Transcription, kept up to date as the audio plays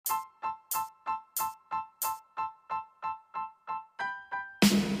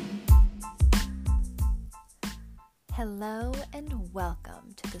Hello and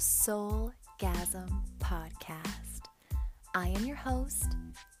welcome to the Soulgasm Podcast. I am your host,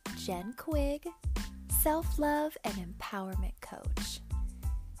 Jen Quigg, self-love and empowerment coach.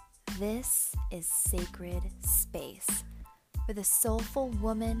 This is sacred space for the soulful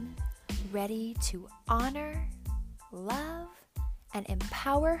woman ready to honor, love, and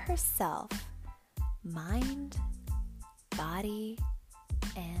empower herself, mind, body,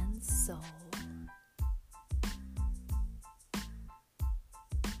 and soul.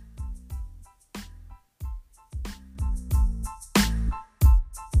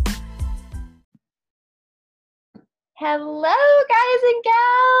 Hello, guys and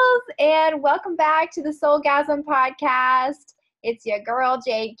gals, and welcome back to the Soulgasm Podcast. It's your girl,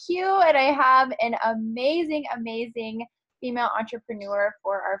 JQ, and I have an amazing female entrepreneur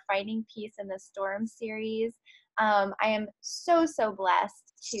for our Finding Peace in the Storm series. I am so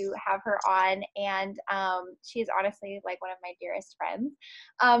blessed to have her on, and she's honestly like one of my dearest friends,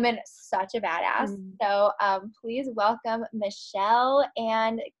 and such a badass. So please welcome Michelle,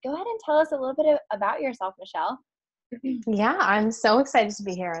 and go ahead and tell us a little bit about yourself, Michelle. Yeah, I'm so excited to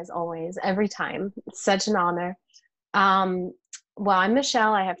be here as always, every time. It's such an honor. Well, I'm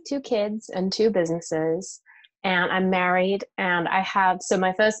Michelle. I have 2 kids and 2 businesses, and I'm married. And so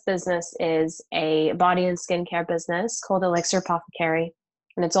my first business is a body and skincare business called Elixir Apothecary,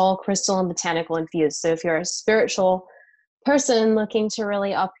 and it's all crystal and botanical infused. So if you're a spiritual person looking to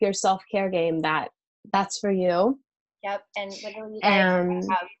really up your self-care game, that's for you. Yep, and literally, you guys,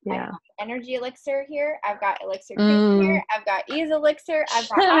 I have energy elixir here. I've got elixir cream here. I've got ease elixir. I've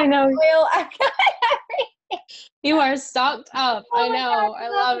got oil. I've got everything. You are stocked up. Oh I know. God, I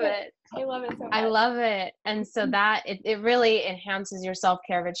love it. I love it so much. I love it. And so that it really enhances your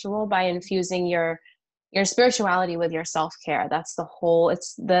self-care ritual by infusing your spirituality with your self-care. That's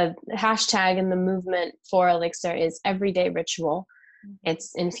it's the hashtag and the movement for Elixir is everyday ritual.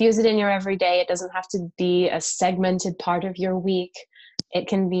 It's infuse it in your everyday. It doesn't have to be a segmented part of your week. It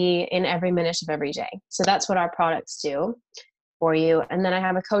can be in every minute of every day. So that's what our products do for you. And then I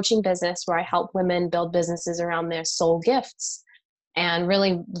have a coaching business where I help women build businesses around their soul gifts and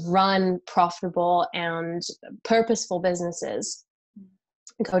really run profitable and purposeful businesses,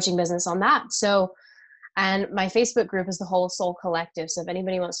 coaching business on that. So, and my Facebook group is the Whole Soul Collective. So if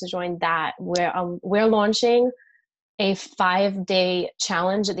anybody wants to join that, we're launching a 5-day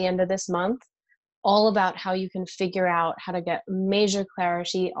challenge at the end of this month, all about how you can figure out how to get major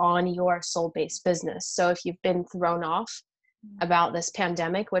clarity on your soul-based business. So if you've been thrown off about this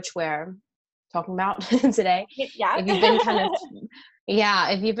pandemic, which we're talking about today, if you've been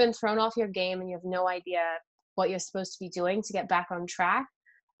if you've been thrown off your game and you have no idea what you're supposed to be doing to get back on track,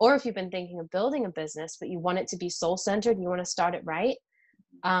 or if you've been thinking of building a business, but you want it to be soul-centered and you want to start it right,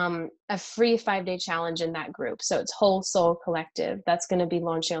 a free 5-day challenge in that group. So it's Whole Soul Collective. That's going to be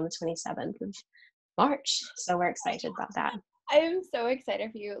launching on the 27th of March. So we're excited about that. I am so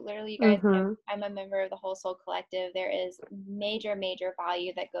excited for you. Literally, you guys, I'm a member of the Whole Soul Collective. There is major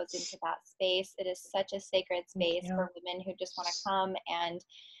value that goes into that space. It is such a sacred space for women who just want to come and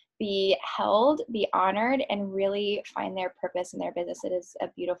be held, be honored, and really find their purpose in their business. It is a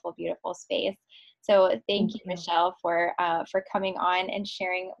beautiful space. So thank you, Michelle, for coming on and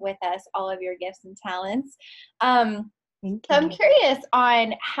sharing with us all of your gifts and talents. So I'm curious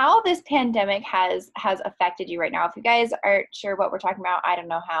on how this pandemic has affected you right now. If you guys aren't sure what we're talking about, I don't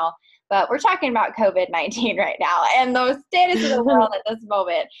know how, but we're talking about COVID-19 right now and the status of the world at this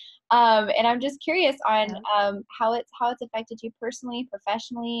moment. And I'm just curious on how it's affected you personally,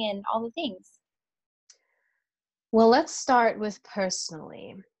 professionally, and all the things. Well, let's start with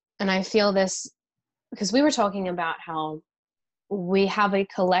personally. And I feel this because we were talking about how we have a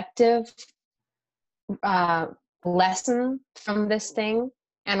collective lesson from this thing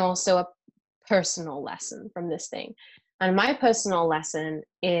and also a personal lesson from this thing. And my personal lesson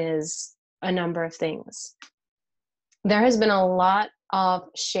is a number of things. There has been a lot of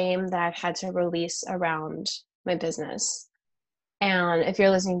shame that I've had to release around my business. And if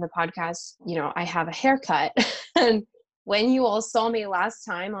you're listening to the podcast, I have a haircut. And when you all saw me last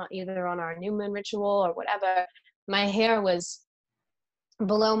time, either on our new moon ritual or whatever, my hair was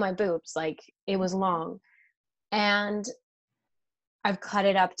below my boobs, like it was long. And I've cut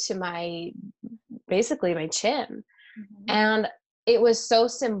it up to basically my chin. And it was so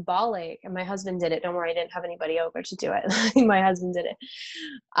symbolic. And my husband did it. Don't worry, I didn't have anybody over to do it. My husband did it.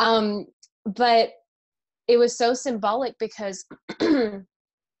 But it was so symbolic because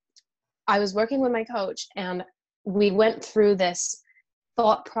I was working with my coach and we went through this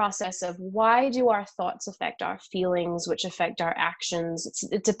thought process of why do our thoughts affect our feelings, which affect our actions.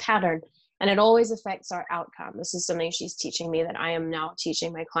 It's a pattern. And it always affects our outcome. This is something she's teaching me that I am now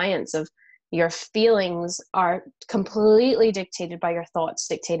teaching my clients of your feelings are completely dictated by your thoughts,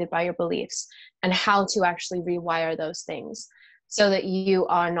 dictated by your beliefs, and how to actually rewire those things so that you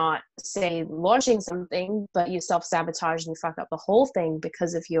are not, say, launching something, but you self-sabotage and you fuck up the whole thing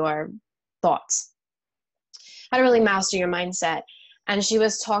because of your thoughts. How to really master your mindset. And she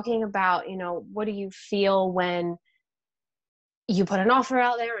was talking about, you know, what do you feel when you put an offer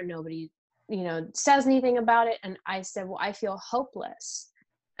out there and nobody, you know, says anything about it? And I said, well, I feel hopeless.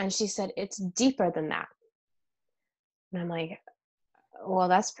 And she said, it's deeper than that. And I'm like, well,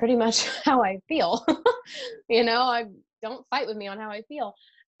 that's pretty much how I feel. You know, I don't fight with me on how I feel.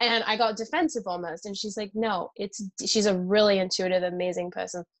 And I got defensive almost. And she's like, no, she's a really intuitive, amazing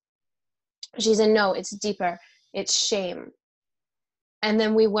person. She said, no, it's deeper. It's shame. And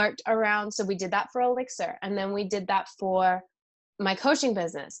then we worked around. So we did that for Elixir. And then we did that for my coaching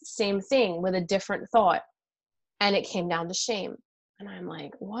business. Same thing with a different thought. And it came down to shame. And I'm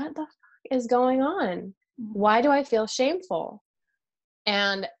like, what the fuck is going on? Why do I feel shameful?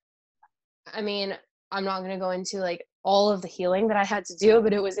 And I mean, I'm not going to go into like all of the healing that I had to do,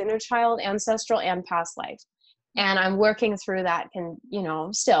 but it was inner child, ancestral, and past life. And I'm working through that, you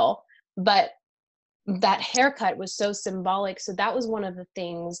know, still. But that haircut was so symbolic. So that was one of the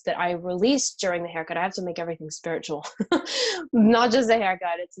things that I released during the haircut. I have to make everything spiritual, not just a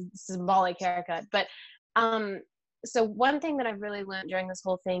haircut. It's a symbolic haircut. But so one thing that I've really learned during this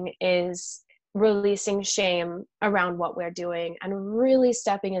whole thing is releasing shame around what we're doing and really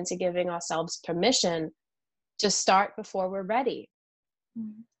stepping into giving ourselves permission to start before we're ready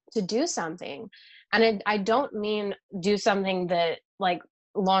to do something. And I don't mean do something that like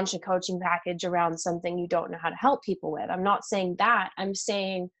launch a coaching package around something you don't know how to help people with. I'm not saying that. I'm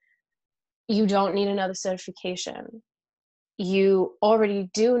saying you don't need another certification. You already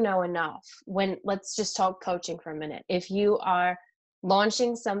do know enough. Let's just talk coaching for a minute. If you are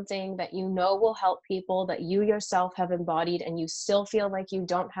launching something that you know will help people that you yourself have embodied and you still feel like you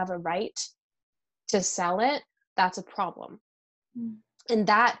don't have a right to sell it, that's a problem. And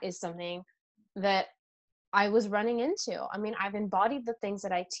that is something that I was running into. I mean, I've embodied the things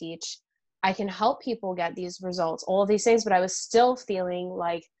that I teach. I can help people get these results, all of these things, but I was still feeling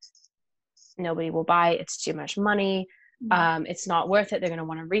like nobody will buy. It's too much money. It's not worth it. They're going to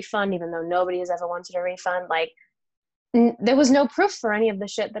want a refund, even though nobody has ever wanted a refund. Like, there was no proof for any of the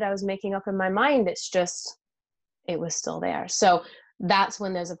shit that I was making up in my mind. It's just, it was still there. So that's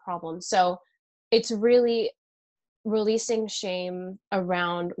when there's a problem. So it's really releasing shame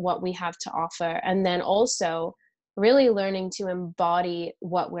around what we have to offer. And then also really learning to embody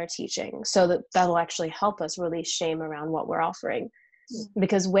what we're teaching so that'll actually help us release shame around what we're offering.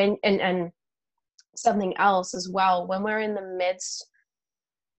 Because and something else as well, when we're in the midst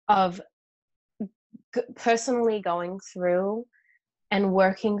of personally going through and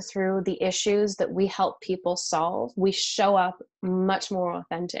working through the issues that we help people solve, we show up much more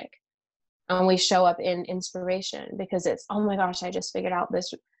authentic. And we show up in inspiration because it's, oh my gosh, I just figured out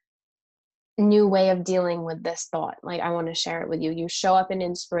this new way of dealing with this thought. Like, I want to share it with you. You show up in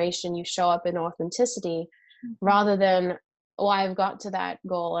inspiration, you show up in authenticity rather than, oh, I've got to that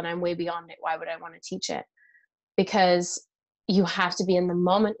goal and I'm way beyond it. Why would I want to teach it? Because you have to be in the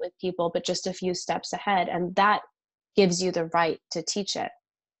moment with people, but just a few steps ahead. And that gives you the right to teach it.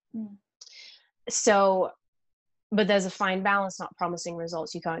 So, but there's a fine balance, not promising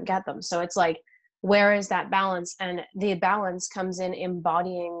results. You can't get them. So it's like, where is that balance? And the balance comes in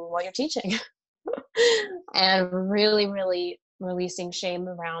embodying what you're teaching and really, really releasing shame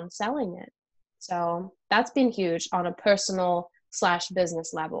around selling it. So that's been huge on a personal /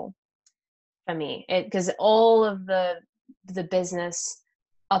 business level for me. Because all of the business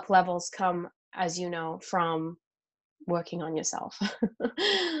up levels come, as you know, from working on yourself,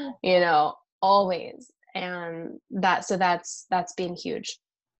 you know, always. And that's been huge.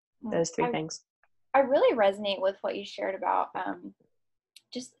 Those three things. I really resonate with what you shared about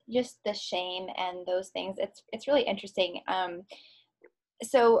just the shame and those things. It's really interesting.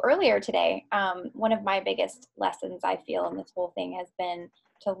 So earlier today, one of my biggest lessons I feel in this whole thing has been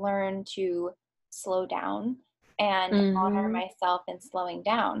to learn to slow down and honor myself in slowing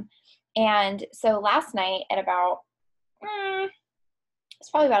down. And so last night at about it's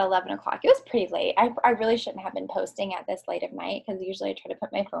probably about 11 o'clock. It was pretty late. I really shouldn't have been posting at this late of night because usually I try to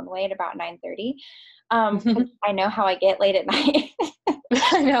put my phone away at about 9:30. I know how I get late at night.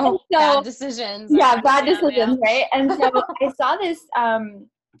 I know. So, bad decisions. Yeah, bad decisions, right? And so I saw this.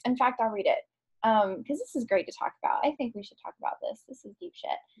 In fact, I'll read it because this is great to talk about. I think we should talk about this. This is deep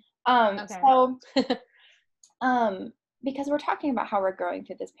shit. Okay. So because we're talking about how we're growing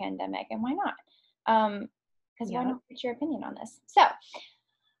through this pandemic, and why not? Because why not get your opinion on this?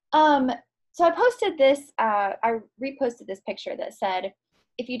 So I posted this, I reposted this picture that said,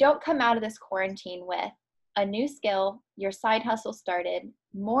 if you don't come out of this quarantine with a new skill, your side hustle started,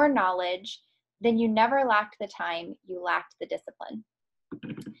 more knowledge, then you never lacked the time, you lacked the discipline.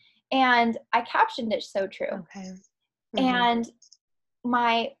 And I captioned it so true. Okay. Mm-hmm. And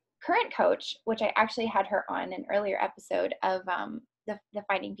my current coach, which I actually had her on an earlier episode of the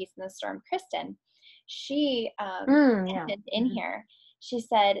Finding Peace in the Storm, Kristen, she mentioned in here, she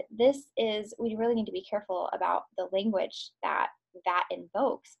said, we really need to be careful about the language that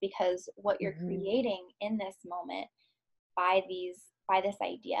invokes, because what you're creating in this moment by this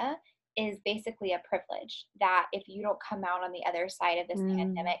idea is basically a privilege, that if you don't come out on the other side of this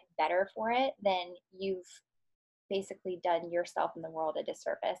pandemic better for it, then you've basically done yourself and the world a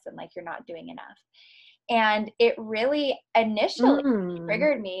disservice, and like you're not doing enough. And it really initially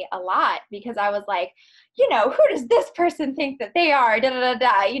triggered me a lot, because I was like, who does this person think that they are,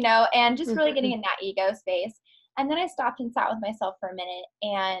 and just really getting in that ego space. And then I stopped and sat with myself for a minute,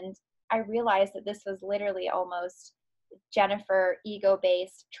 and I realized that this was literally almost Jennifer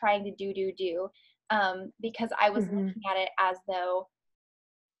ego-based, trying to do, because I was looking at it as though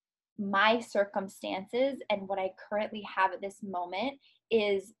my circumstances and what I currently have at this moment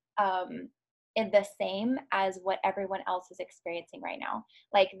is in the same as what everyone else is experiencing right now.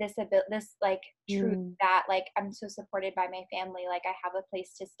 Like this truth that like I'm so supported by my family, like I have a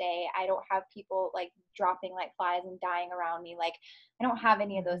place to stay, I don't have people like dropping like flies and dying around me, like I don't have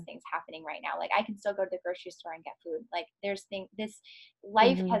any of those things happening right now. Like I can still go to the grocery store and get food. Like this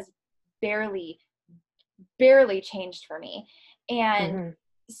life has barely changed for me. And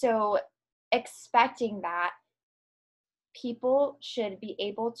so expecting that people should be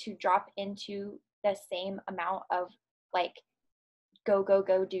able to drop into the same amount of like go,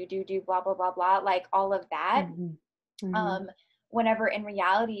 do, blah, blah, blah, blah, like all of that. Whenever in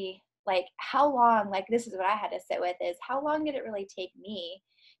reality, like how long, like this is what I had to sit with, is how long did it really take me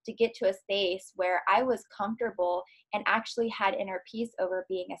to get to a space where I was comfortable and actually had inner peace over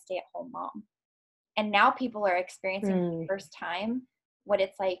being a stay-at-home mom. And now people are experiencing for the first time what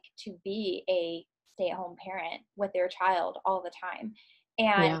it's like to be a stay-at-home parent with their child all the time.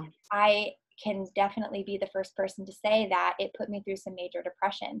 And I can definitely be the first person to say that it put me through some major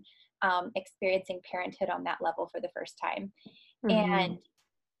depression, experiencing parenthood on that level for the first time. And,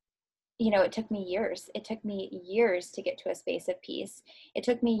 it took me years. It took me years to get to a space of peace. It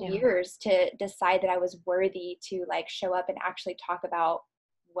took me years to decide that I was worthy to like show up and actually talk about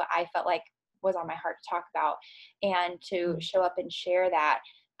what I felt like was on my heart to talk about, and to show up and share that,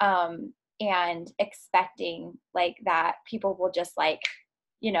 and expecting like that people will just like,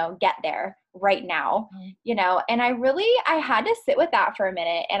 get there right now, and I had to sit with that for a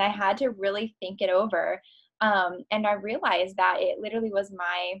minute, and I had to really think it over. And I realized that it literally was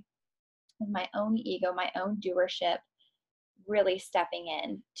my own ego, my own doership really stepping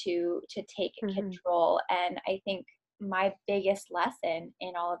in to take control. And I think my biggest lesson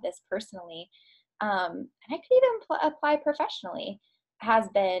in all of this personally, and I could even apply professionally, has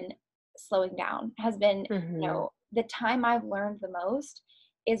been slowing down, has been, the time I've learned the most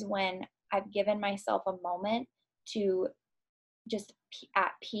is when I've given myself a moment to just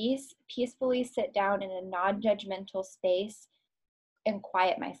at peace, peacefully sit down in a non-judgmental space and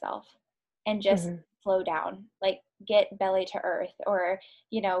quiet myself and just slow down, like get belly to earth, or,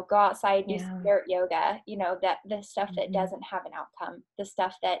 go outside, do spirit yoga, that the stuff that doesn't have an outcome, the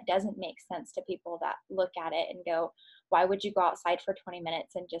stuff that doesn't make sense to people that look at it and go, why would you go outside for 20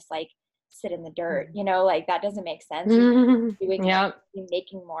 minutes and just like sit in the dirt? Like that doesn't make sense. You're doing you're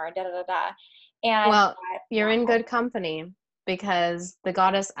making more, And well, you're in good company, because the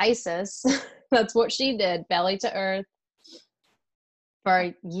goddess Isis, that's what she did, belly to earth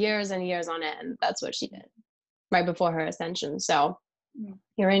for years and years on end. That's what she did right before her ascension. So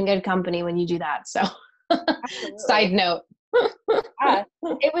you're in good company when you do that. So side note.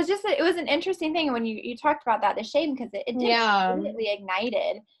 It was an interesting thing when you talked about that, the shame, because it did immediately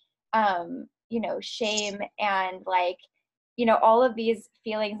ignited, shame and like, all of these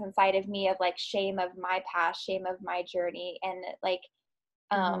feelings inside of me of like shame of my past, shame of my journey. And like,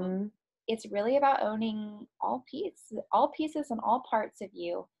 it's really about owning all pieces and all parts of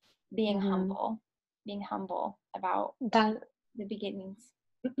you, being humble about that, the beginnings.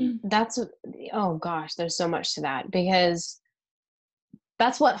 That's, oh gosh, there's so much to that, because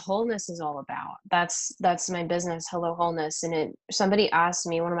that's what wholeness is all about. That's my business, Hello Wholeness. And somebody asked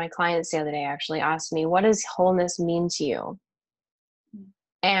me, one of my clients the other day actually asked me, what does wholeness mean to you?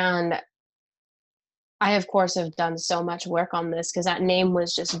 And I of course have done so much work on this because that name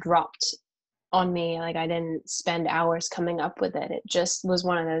was just dropped on me. Like I didn't spend hours coming up with it. It just was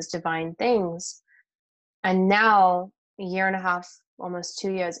one of those divine things. And now, a year and a half, almost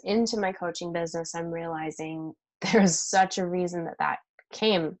 2 years into my coaching business, I'm realizing there's such a reason that that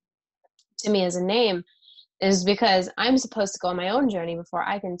came to me as a name, is because I'm supposed to go on my own journey before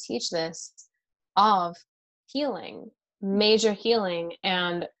I can teach this of healing, major healing.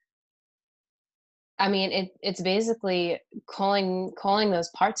 And I mean, it's basically calling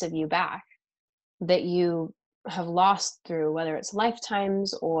those parts of you back that you have lost through, whether it's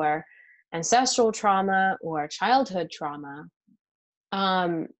lifetimes or ancestral trauma or childhood trauma.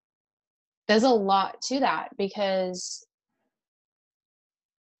 There's a lot to that, because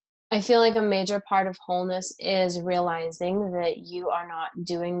I feel like a major part of wholeness is realizing that you are not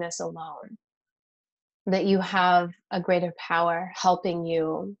doing this alone, that you have a greater power helping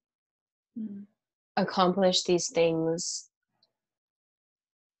you accomplish these things.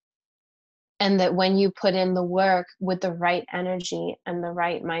 And that when you put in the work with the right energy and the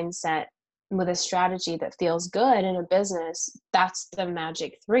right mindset, with a strategy that feels good in a business, that's the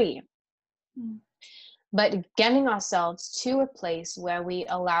magic 3. But getting ourselves to a place where we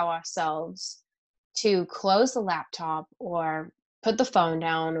allow ourselves to close the laptop or put the phone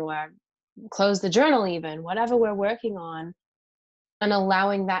down or close the journal, even whatever we're working on, and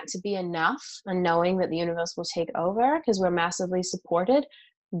allowing that to be enough, and knowing that the universe will take over because we're massively supported,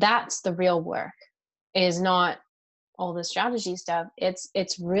 that's the real work. Is not all the strategy stuff.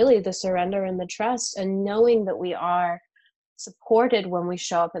 It's really the surrender and the trust, and knowing that we are supported when we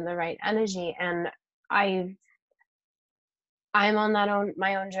show up in the right energy. And I'm on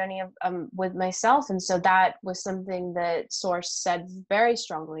my own journey of with myself, and so that was something that Source said very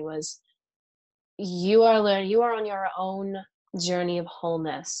strongly, was you are on your own journey of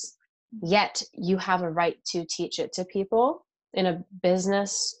wholeness, yet you have a right to teach it to people in a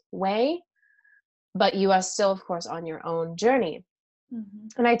business way, but you are still, of course, on your own journey.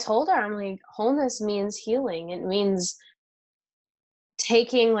 And I told her, I'm like, wholeness means healing. It means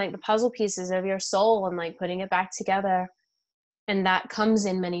taking like the puzzle pieces of your soul and like putting it back together. And that comes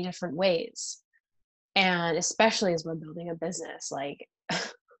in many different ways. And especially as we're building a business, like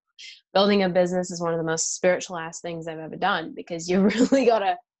building a business is one of the most spiritual ass things I've ever done, because you really got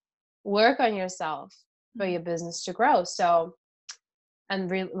to work on yourself for your business to grow. So, and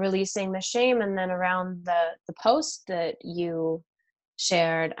releasing the shame. And then around the post that you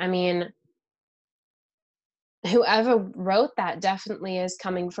shared, I mean, whoever wrote that definitely is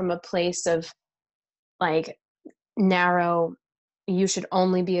coming from a place of like narrow, you should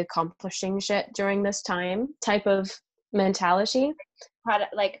only be accomplishing shit during this time type of mentality.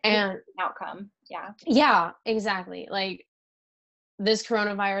 Product, like, and outcome. Yeah, exactly. Like, this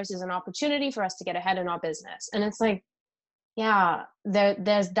coronavirus is an opportunity for us to get ahead in our business. And it's like, yeah,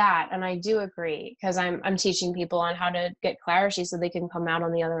 there's that. And I do agree, because I'm teaching people on how to get clarity so they can come out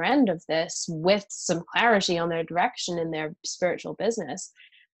on the other end of this with some clarity on their direction in their spiritual business.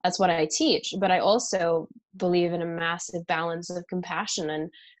 That's what I teach. But I also believe in a massive balance of compassion and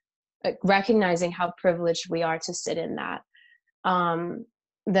recognizing how privileged we are to sit in that.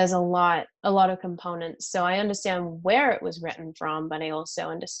 There's a lot of components. So I understand where it was written from, but I also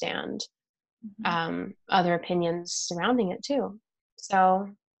understand other opinions surrounding it too. So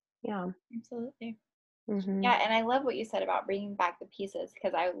yeah, absolutely. Yeah, and I love what you said about bringing back the pieces,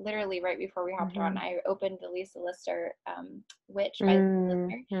 because I literally, right before we hopped on, I opened the Lisa Lister Witch by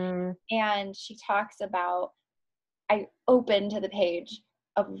Lisa Lister, and she talks about, I opened to the page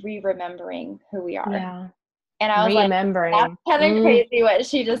of remembering who we are. Yeah. And I was like, that's kind of crazy what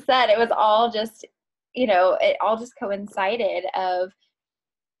she just said. It was all just, it all just coincided of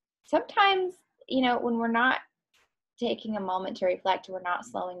sometimes, when we're not taking a moment to reflect, we're not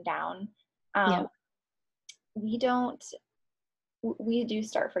slowing down. We do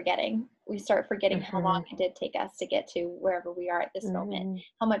start forgetting. We start forgetting how long it did take us to get to wherever we are at this moment,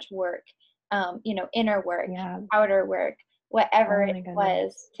 how much work, inner work, outer work, whatever it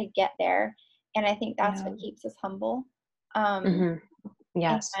was to get there. And I think that's what keeps us humble.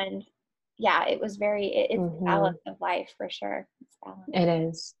 Yes. And yeah, it was it's the balance of life for sure. It's balance. It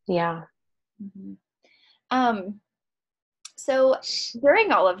is. Yeah. So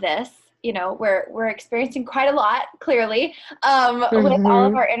during all of this, we're experiencing quite a lot, clearly, with all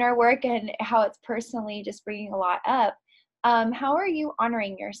of our inner work and how it's personally just bringing a lot up. How are you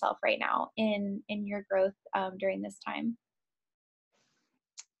honoring yourself right now in your growth during this time?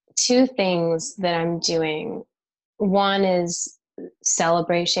 2 things that I'm doing. One is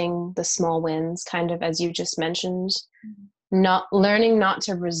celebrating the small wins, kind of as you just mentioned. not learning not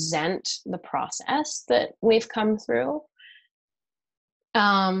to resent the process that we've come through.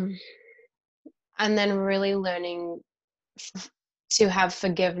 And then really learning to have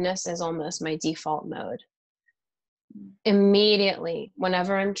forgiveness as almost my default mode. Immediately,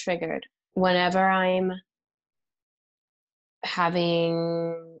 whenever I'm triggered, whenever I'm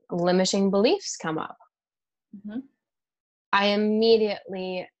having limiting beliefs come up, I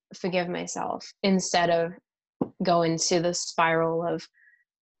immediately forgive myself instead of go into the spiral of,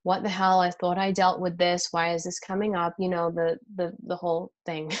 what the hell, I thought I dealt with this, why is this coming up, the whole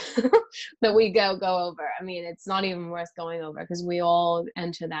thing that we go over. I mean, it's not even worth going over because we all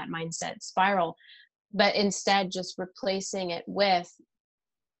enter that mindset spiral. But instead, just replacing it with,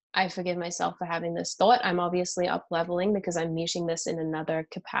 I forgive myself for having this thought. I'm obviously up leveling because I'm meeting this in another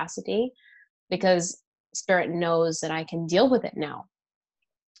capacity, because spirit knows that I can deal with it now.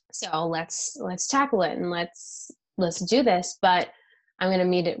 So let's tackle it, and let's do this. But I'm going to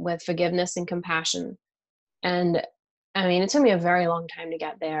meet it with forgiveness and compassion. And I mean, it took me a very long time to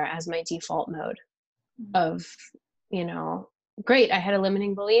get there as my default mode of, great, I had a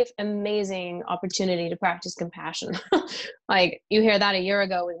limiting belief, amazing opportunity to practice compassion. Like, you hear that a year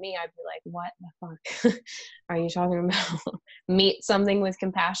ago with me, I'd be like, what the fuck are you talking about? Meet something with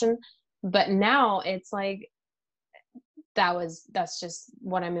compassion. But now it's like, that's just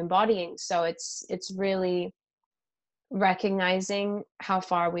what I'm embodying. So it's really recognizing how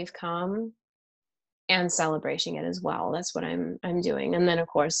far we've come and celebrating it as well. That's what I'm doing. And then, of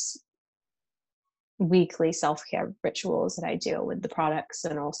course, weekly self-care rituals that I do with the products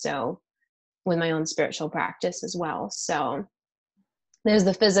and also with my own spiritual practice as well. So there's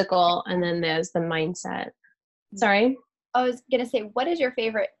the physical, and then there's the mindset. Sorry? I was going to say, what is your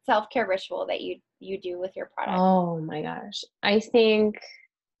favorite self-care ritual that you do with your product? Oh my gosh. I think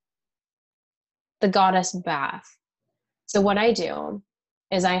the goddess bath. So what I do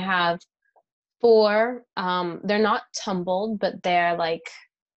is I have 4, they're not tumbled, but they're like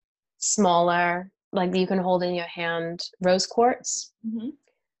smaller, like you can hold in your hand, rose quartz.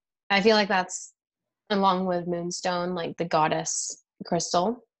 I feel like that's, along with moonstone, like the goddess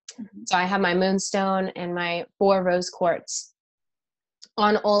crystal. So I have my moonstone and my 4 rose quartz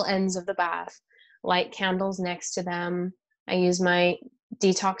on all ends of the bath, light candles next to them. I use my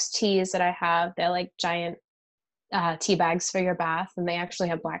detox teas that I have. They're like giant tea bags for your bath, and they actually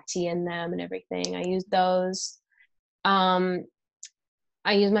have black tea in them and everything. I use those.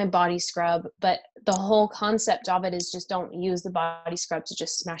 I use my body scrub, but the whole concept of it is just don't use the body scrub to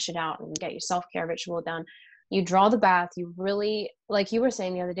just smash it out and get your self-care ritual done. You draw the bath, you really, like you were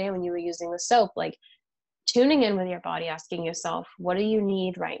saying the other day when you were using the soap, like tuning in with your body, asking yourself, what do you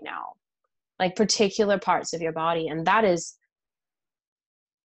need right now? Like particular parts of your body. And that is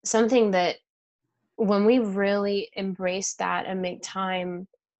something that, when we really embrace that and make time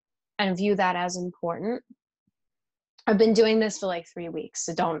and view that as important. I've been doing this for like 3 weeks,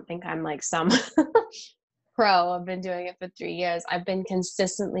 so don't think I'm like some pro. I've been doing it for 3 years. I've been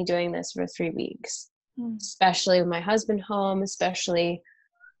consistently doing this for 3 weeks, especially with my husband home, especially,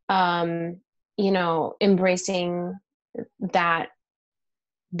 embracing that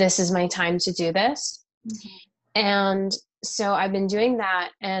this is my time to do this. And so I've been doing that,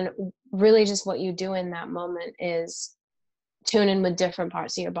 and really just what you do in that moment is tune in with different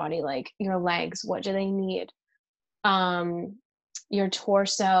parts of your body, like your legs, what do they need? Your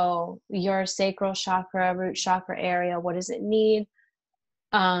torso, your sacral chakra, root chakra area, what does it need?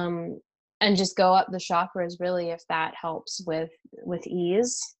 And just go up the chakras, really, if that helps with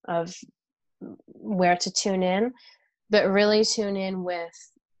ease of where to tune in. But really tune in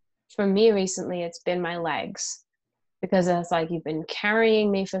with, for me recently, it's been my legs, because it's like, you've been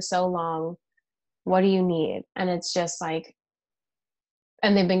carrying me for so long, what do you need? And it's just like,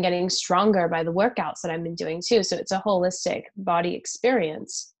 and they've been getting stronger by the workouts that I've been doing too. So it's a holistic body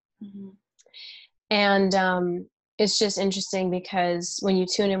experience. And it's just interesting, because when you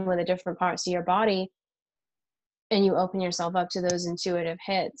tune in with the different parts of your body and you open yourself up to those intuitive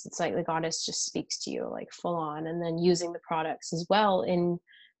hits, it's like the goddess just speaks to you like full on. And then using the products as well in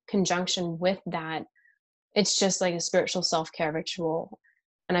conjunction with that, it's just like a spiritual self-care ritual.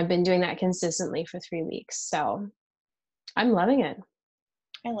 And I've been doing that consistently for 3 weeks. So I'm loving it.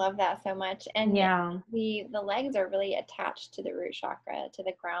 I love that so much. And the legs are really attached to the root chakra, to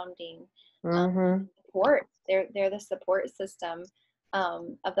the grounding support. They're the support system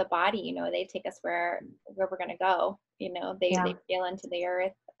of the body. They take us where we're going to go. They feel into the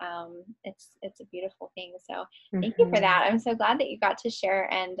earth. It's a beautiful thing. So thank you for that. I'm so glad that you got to share.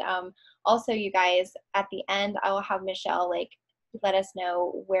 And also, you guys, at the end, I will have Michelle let us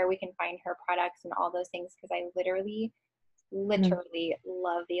know where we can find her products and all those things, because I literally literally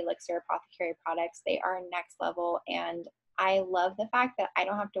love the Elixir Apothecary products. They are next level. And I love the fact that I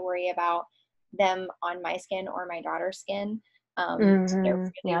don't have to worry about them on my skin or my daughter's skin.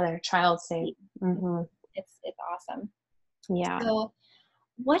 Really, Yeah, they're child safe. It's awesome. Yeah. So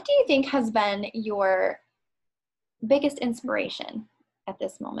what do you think has been your biggest inspiration at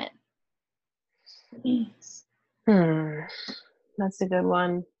this moment? That's a good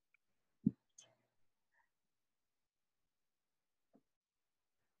one.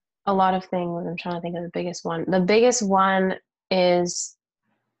 A lot of things. I'm trying to think of the biggest one. The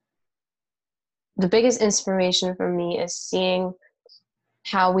biggest inspiration for me is seeing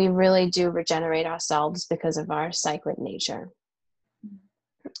how we really do regenerate ourselves because of our cyclic nature.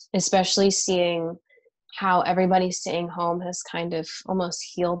 Especially seeing how everybody staying home has kind of almost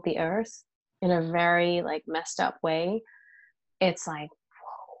healed the earth in a very like messed up way. It's like,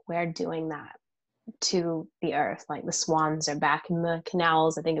 whoa, we're doing that to the earth. Like the swans are back in the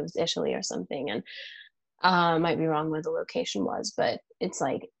canals. I think it was Italy or something. And might be wrong where the location was, but it's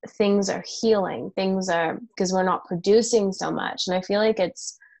like things are healing. Things are, because we're not producing so much. And I feel like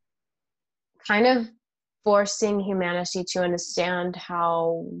it's kind of forcing humanity to understand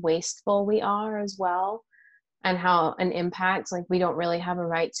how wasteful we are as well, and how an impact, like we don't really have a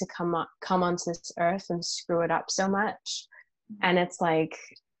right to come onto this earth and screw it up so much. And it's like,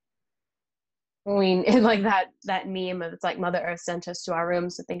 like that meme of, it's like Mother Earth sent us to our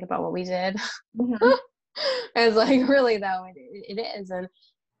rooms to think about what we did. It's like, really though, it is. And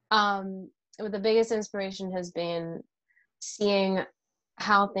the biggest inspiration has been seeing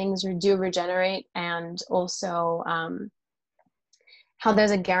how things do regenerate, and also how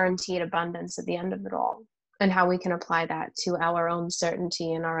there's a guaranteed abundance at the end of it all, and how we can apply that to our own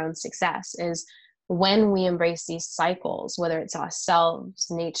certainty and our own success is when we embrace these cycles, whether it's ourselves,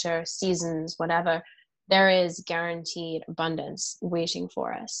 nature, seasons, whatever, there is guaranteed abundance waiting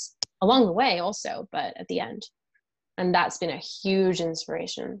for us along the way also, but at the end. And that's been a huge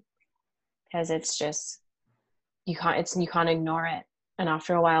inspiration, because it's just, you can't ignore it. And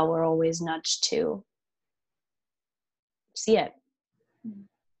after a while, we're always nudged to see it.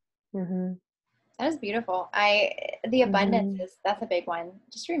 That is beautiful. The abundance that's a big one.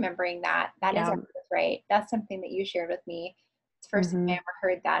 Just remembering that is our birthright. That's something that you shared with me. It's the first time I ever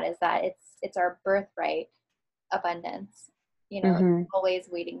heard that, is that it's our birthright abundance. It's always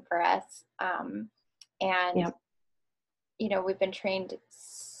waiting for us. And we've been trained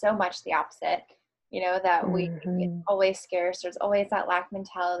so much the opposite, that we always scarce. There's always that lack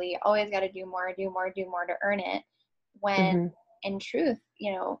mentality, always got to do more to earn it. When in truth,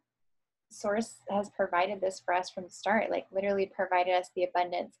 Source has provided this for us from the start, like literally provided us the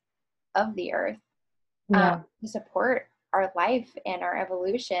abundance of the earth to support our life and our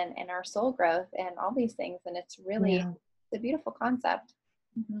evolution and our soul growth and all these things. And it's really it's a beautiful concept.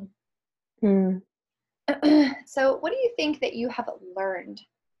 So what do you think that you have learned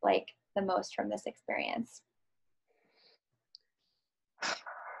like the most from this experience?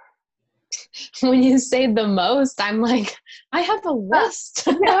 When you say the most, I'm like, I have a list.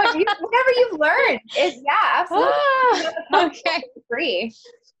 Whatever you've learned is, absolutely. Okay. Free.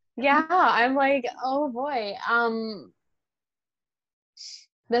 Yeah, I'm like, oh boy.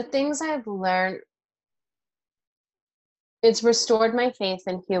 The things I've learned, it's restored my faith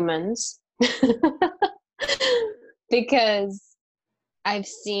in humans. Because I've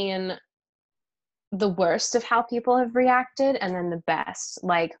seen the worst of how people have reacted, and then the best.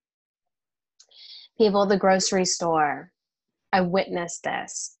 Like people at the grocery store, I witnessed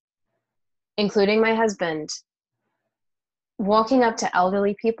this, including my husband, walking up to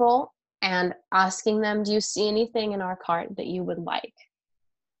elderly people and asking them, do you see anything in our cart that you would like?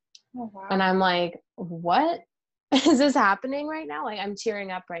 Oh, wow. And I'm like, what is this happening right now? Like, I'm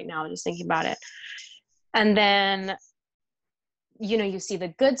tearing up right now just thinking about it. And then, you see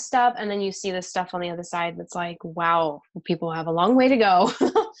the good stuff, and then you see the stuff on the other side that's like, wow, people have a long way to go.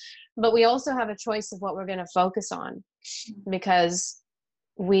 But we also have a choice of what we're going to focus on, because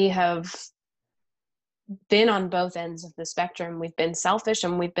we have been on both ends of the spectrum. We've been selfish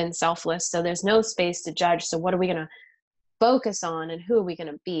and we've been selfless. So there's no space to judge. So what are we going to focus on, and who are we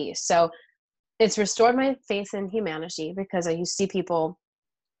going to be? So it's restored my faith in humanity, because you see people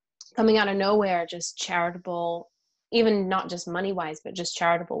coming out of nowhere, just charitable, even not just money wise, but just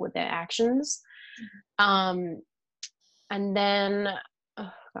charitable with their actions. And then,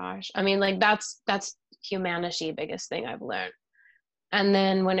 oh gosh, I mean, like that's humanity, biggest thing I've learned. And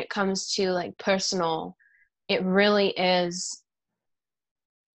then when it comes to like personal, it really is,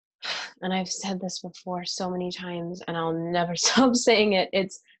 and I've said this before so many times and I'll never stop saying it,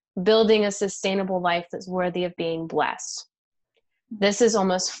 it's building a sustainable life that's worthy of being blessed. This has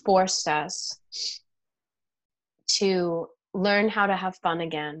almost forced us to learn how to have fun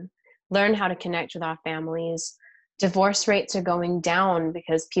again, learn how to connect with our families. Divorce rates are going down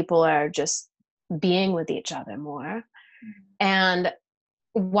because people are just being with each other more. And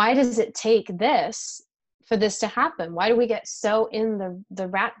why does it take this for this to happen? Why do we get so in the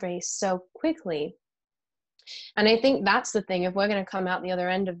rat race so quickly? And I think that's the thing. If we're going to come out the other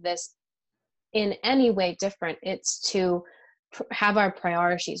end of this in any way different, it's to have our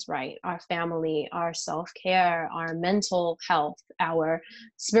priorities right, our family, our self-care, our mental health, our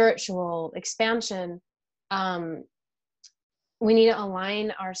spiritual expansion. We need to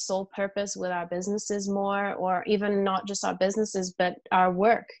align our sole purpose with our businesses more, or even not just our businesses, but our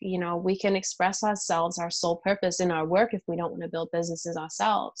work. You know, we can express ourselves, our sole purpose in our work if we don't want to build businesses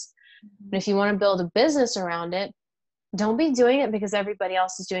ourselves. But if you want to build a business around it, don't be doing it because everybody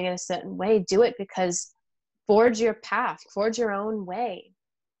else is doing it a certain way. Do it because forge your path, forge your own way.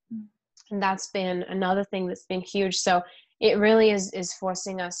 And that's been another thing that's been huge. So it really is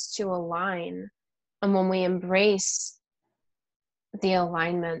forcing us to align. And when we embrace the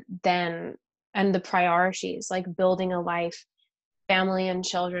alignment, then, and the priorities, like building a life, family and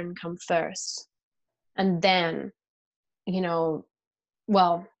children come first. And then, you know,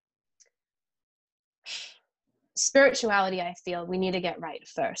 well, spirituality, I feel we need to get right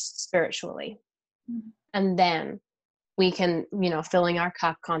first, spiritually. And then we can, you know, filling our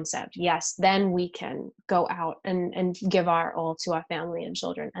cup concept. Yes, then we can go out and give our all to our family and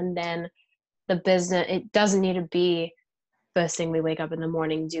children. And then the business, it doesn't need to be first thing we wake up in the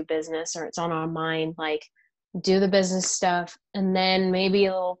morning, do business, or it's on our mind, like do the business stuff. And then maybe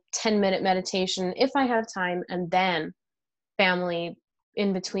a little 10-minute meditation if I have time. And then family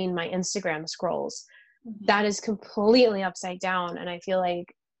in between my Instagram scrolls. That is completely upside down. And I feel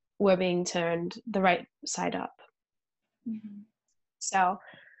like we're being turned the right side up. So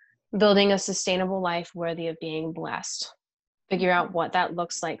building a sustainable life worthy of being blessed, figure out what that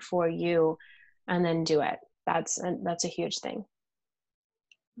looks like for you, and then do it. That's a huge thing.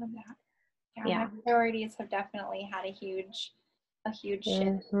 Love that. Yeah. My priorities have definitely had a huge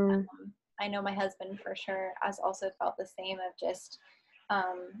shift. I know my husband for sure has also felt the same, of just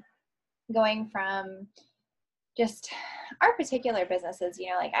going from just our particular businesses, you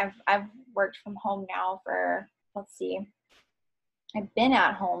know, like I've worked from home now for, let's see, I've been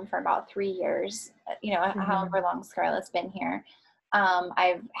at home for about 3 years, you know, however long Scarlett's been here.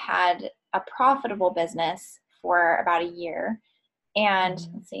 I've had a profitable business for about a year, and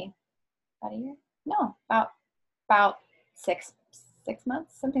let's see, about a year? No, about six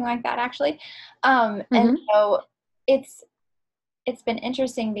months, something like that, actually. And so it's been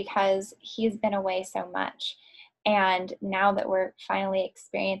interesting because he's been away so much. And now that we're finally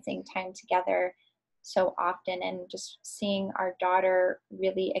experiencing time together so often, and just seeing our daughter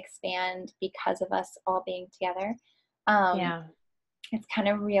really expand because of us all being together, it's kind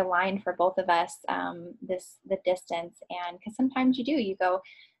of realigned for both of us, the distance. And because sometimes you go,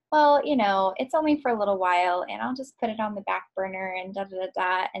 well, you know, it's only for a little while and I'll just put it on the back burner and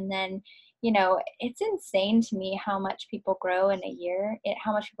and then, you know, it's insane to me how much people grow in a year,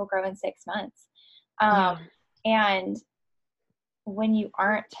 how much people grow in 6 months. And when you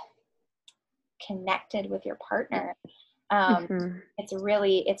aren't connected with your partner, it's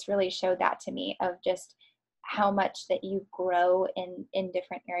really showed that to me, of just how much that you grow in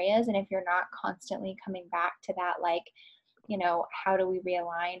different areas. And if you're not constantly coming back to that, like, you know, how do we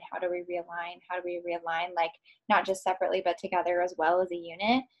realign, like not just separately but together as well as a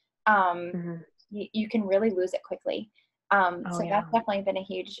unit, you can really lose it quickly. That's definitely been a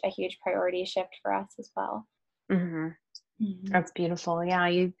huge priority shift for us as well. That's beautiful. Yeah,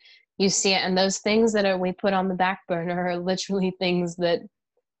 you see it, and those things that we put on the back burner are literally things that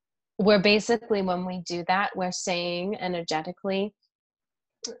we're basically, when we do that, we're saying energetically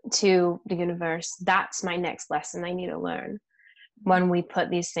to the universe, that's my next lesson I need to learn. When we put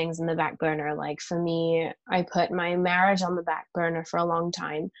these things in the back burner, like for me, I put my marriage on the back burner for a long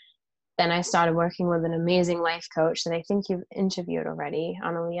time. Then I started working with an amazing life coach that I think you've interviewed already,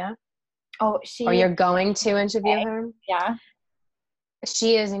 Analia. Or you're going to interview her? Yeah.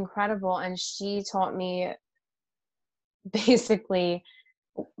 She is incredible. And she taught me basically,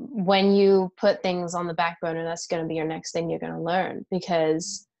 when you put things on the back burner, that's going to be your next thing you're going to learn.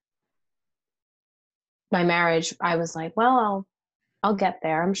 Because my marriage, I was like, well, I'll get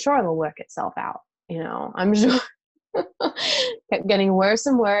there. I'm sure it'll work itself out. You know, I'm sure. Kept getting worse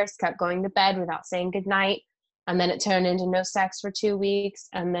and worse, kept going to bed without saying goodnight. And then it turned into no sex for 2 weeks.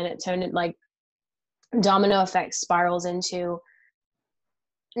 And then it turned into, like, domino effect spirals into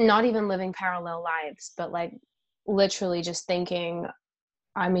not even living parallel lives, but like literally just thinking,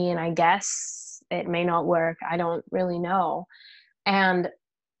 I mean, I guess it may not work. I don't really know. And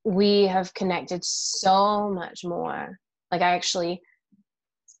we have connected so much more. Like, I actually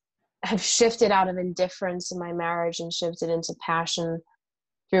have shifted out of indifference in my marriage and shifted into passion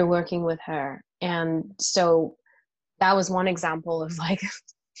through working with her. And so that was one example of like,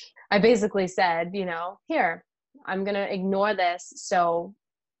 I basically said, here, I'm going to ignore this. So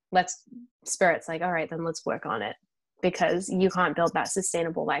Spirit's like, all right, then let's work on it, because you can't build that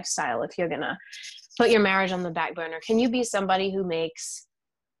sustainable lifestyle if you're going to put your marriage on the back burner. Can you be somebody who makes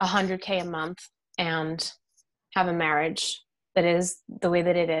 $100K a month and have a marriage that is the way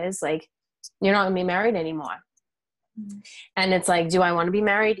that it is? Like, you're not going to be married anymore. Mm-hmm. And it's like, do I want to be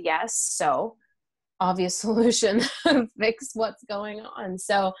married? Yes. So obvious solution, fix what's going on.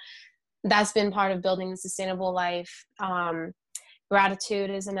 So that's been part of building a sustainable life. Gratitude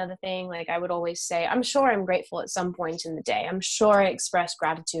is another thing. Like, I would always say, I'm sure I'm grateful at some point in the day. I'm sure I express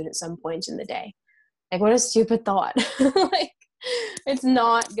gratitude at some point in the day. Like, what a stupid thought. Like, it's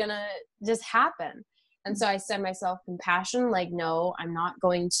not gonna just happen. And so I send myself compassion. Like, no, I'm not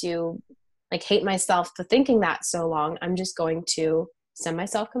going to like hate myself for thinking that so long. I'm just going to send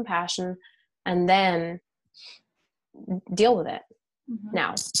myself compassion and then deal with it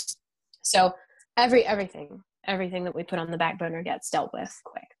now. So everything that we put on the back burner gets dealt with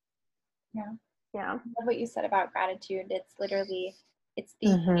quick. Yeah. I love what you said about gratitude. It's literally, it's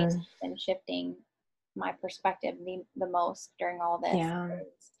the thing that's been shifting my perspective the most during all this. Yeah.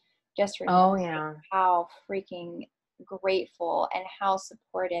 Just remember how freaking grateful and how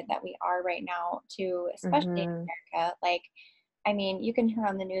supported that we are right now, to especially in America. Like, I mean, you can hear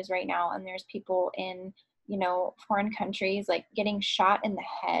on the news right now, and there's people in, foreign countries like getting shot in the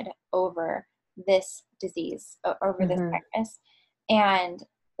head over this disease, over this sickness. And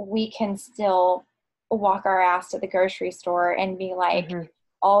we can still walk our ass to the grocery store and be like,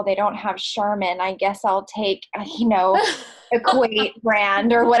 oh, they don't have Charmin, I guess I'll take, Equate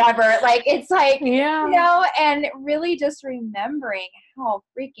brand or whatever. Like, it's like, and really just remembering how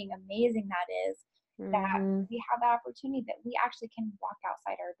freaking amazing that is, that we have that opportunity, that we actually can walk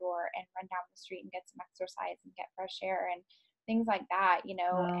outside our door and run down the street and get some exercise and get fresh air and things like that,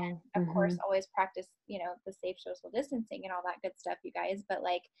 and of course always practice, the safe social distancing and all that good stuff, you guys. But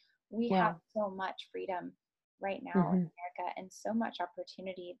like, we have so much freedom right now in America, and so much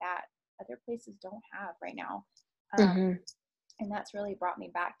opportunity that other places don't have right now. And that's really brought me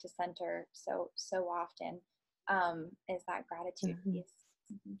back to center so often, is that gratitude piece.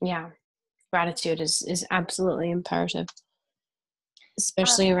 Yeah. Gratitude is absolutely imperative,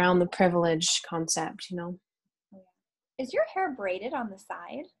 especially around the privilege concept, Is your hair braided on the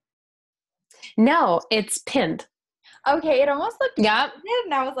side? No, it's pinned. Okay, it almost looked braided,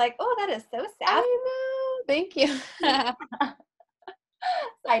 and I was like, oh, that is so sad. I know. Thank you.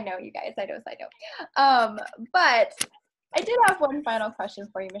 I know, you guys. I know. But I did have one final question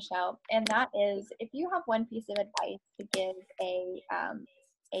for you, Michelle, and that is, if you have one piece of advice to give a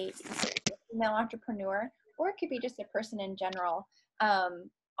female entrepreneur, or it could be just a person in general,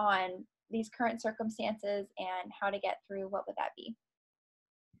 on these current circumstances and how to get through, what would that be?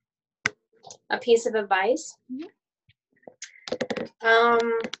 A piece of advice?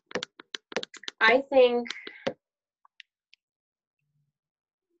 I think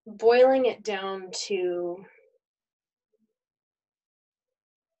boiling it down to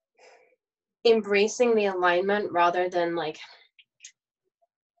embracing the alignment rather than like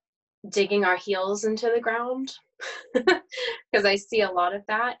digging our heels into the ground, because I see a lot of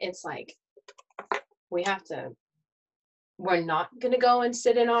that. It's like, we're not going to go and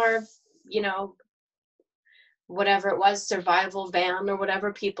sit in our, whatever it was, survival van or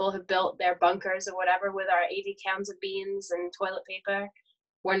whatever people have built, their bunkers or whatever, with our 80 cans of beans and toilet paper.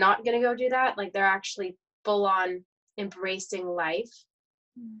 We're not going to go do that. Like, they're actually full on embracing life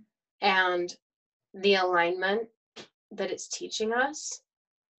and the alignment that it's teaching us.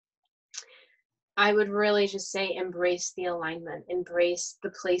 I would really just say embrace the alignment, embrace the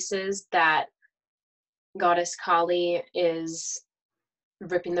places that Goddess Kali is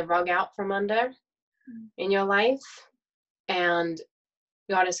ripping the rug out from under in your life. And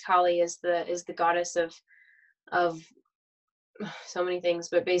Goddess Kali is the goddess of so many things,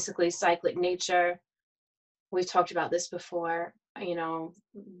 but basically cyclic nature. We've talked about this before,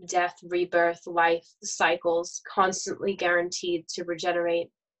 death, rebirth, life cycles, constantly guaranteed to regenerate.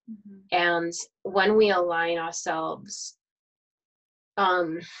 And when we align ourselves,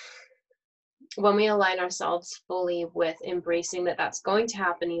 fully with embracing that that's going to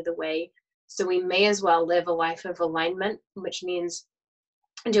happen either way, so we may as well live a life of alignment, which means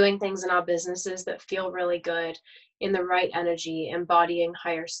doing things in our businesses that feel really good, in the right energy, embodying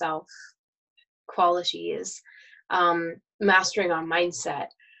higher self qualities, mastering our mindset,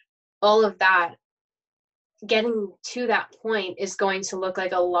 all of that, getting to that point is going to look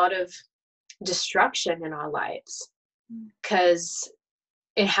like a lot of destruction in our lives, because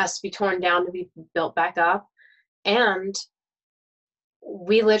it has to be torn down to be built back up. And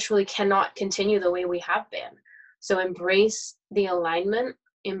we literally cannot continue the way we have been. So embrace the alignment,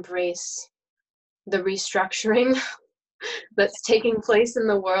 embrace the restructuring that's taking place in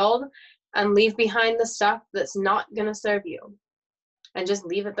the world, and leave behind the stuff that's not going to serve you, and just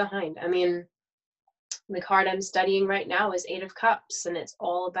leave it behind. I mean, the card I'm studying right now is 8 of Cups, and it's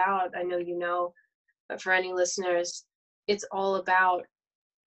all about, I know you know, but for any listeners, it's all about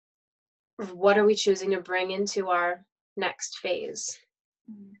what are we choosing to bring into our next phase,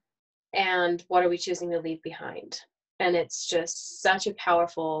 and what are we choosing to leave behind. And it's just such a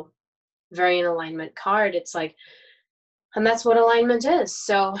powerful, very in alignment card. It's like, and that's what alignment is.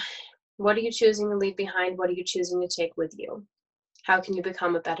 So what are you choosing to leave behind? What are you choosing to take with you? How can you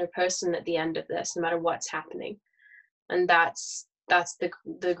become a better person at the end of this, no matter what's happening? And that's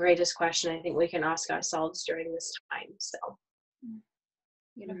the greatest question I think we can ask ourselves during this time. So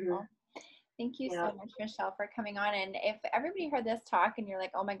beautiful. Thank you so much, Michelle, for coming on. And if everybody heard this talk and you're like,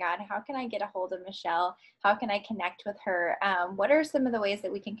 oh my God, how can I get a hold of Michelle? How can I connect with her? What are some of the ways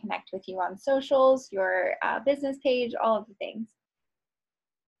that we can connect with you on socials, your business page, all of the things?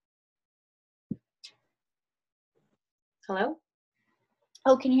 Hello?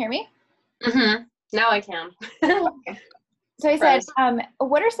 Oh, can you hear me? Now I can. Okay. So I said,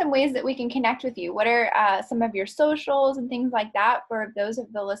 what are some ways that we can connect with you? What are some of your socials and things like that for those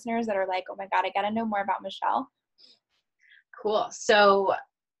of the listeners that are like, oh my God, I got to know more about Michelle? Cool. So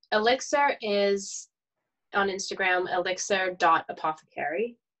Elixir is on Instagram,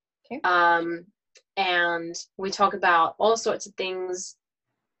 elixir.apothecary. Okay. And we talk about all sorts of things,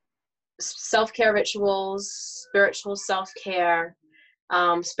 self-care rituals, spiritual self-care,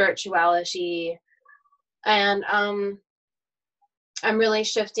 spirituality, and I'm really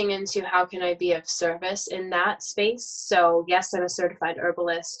shifting into how can I be of service in that space. So yes, I'm a certified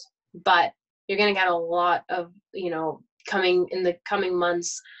herbalist, but you're going to get a lot of, coming in the coming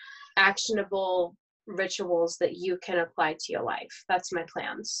months, actionable rituals that you can apply to your life. That's my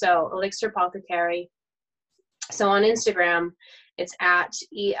plan. So Elixir Apothecary. So on Instagram, it's at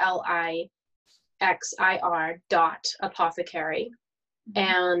ELIXIR.apothecary.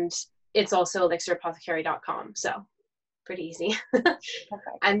 And it's also elixirapothecary.com. So pretty easy.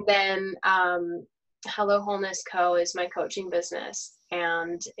 And then Hello Wholeness Co. is my coaching business,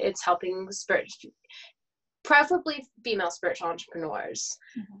 and it's helping preferably female spiritual entrepreneurs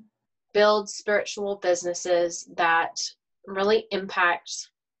build spiritual businesses that really impact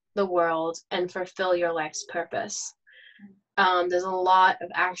the world and fulfill your life's purpose. There's a lot of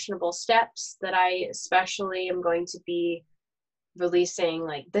actionable steps that I especially am going to be releasing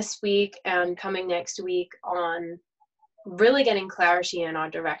like this week and coming next week on really getting clarity in our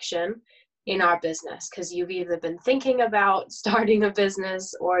direction in our business, because you've either been thinking about starting a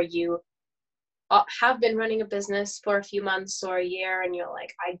business or you have been running a business for a few months or a year and you're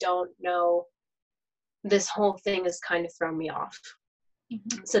like, I don't know, this whole thing has kind of thrown me off.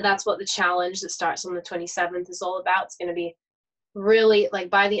 So that's what the challenge that starts on the 27th is all about. It's going to be really like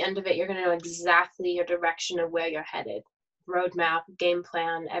by the end of it, you're going to know exactly your direction of where you're headed, roadmap, game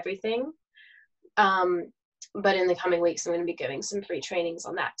plan, everything. But in the coming weeks, I'm going to be giving some free trainings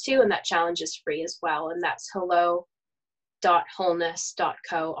on that too. And that challenge is free as well. And that's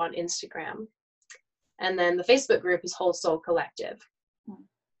hello.wholeness.co on Instagram. And then the Facebook group is Whole Soul Collective.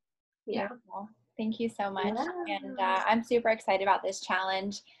 Yeah. Beautiful. Thank you so much. Yeah. And I'm super excited about this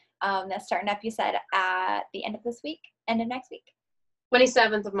challenge that's starting up, you said, at the end of this week, end of next week.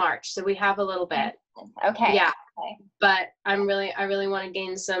 27th of March. So we have a little bit. Okay. Yeah. Okay. But I really want to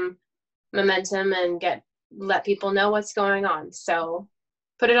gain some momentum and let people know what's going on. So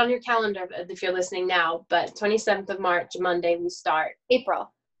put it on your calendar if you're listening now. But 27th of March, Monday, we start.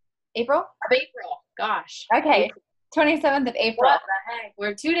 April. Gosh. Okay. April. 27th of April. What the heck?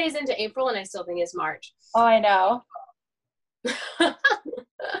 We're 2 days into April and I still think it's March. Oh, I know. That's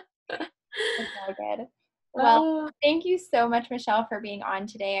all good. Well, thank you so much, Michelle, for being on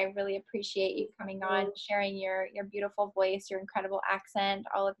today. I really appreciate you coming on, sharing your beautiful voice, your incredible accent,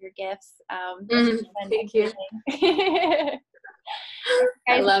 all of your gifts. Thank you.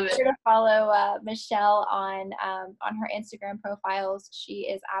 Guys, I love it. be sure to follow Michelle on her Instagram profiles. She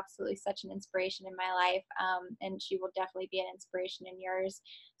is absolutely such an inspiration in my life, and she will definitely be an inspiration in yours.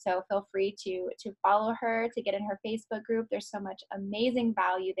 So feel free to follow her, to get in her Facebook group. There's so much amazing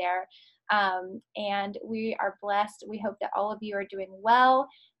value there. And we are blessed. We hope that all of you are doing well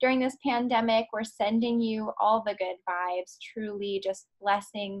during this pandemic. We're sending you all the good vibes, truly just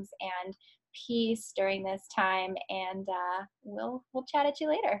blessings and peace during this time. And we'll chat at you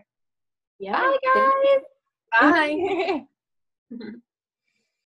later. Yeah. Bye, guys. Bye.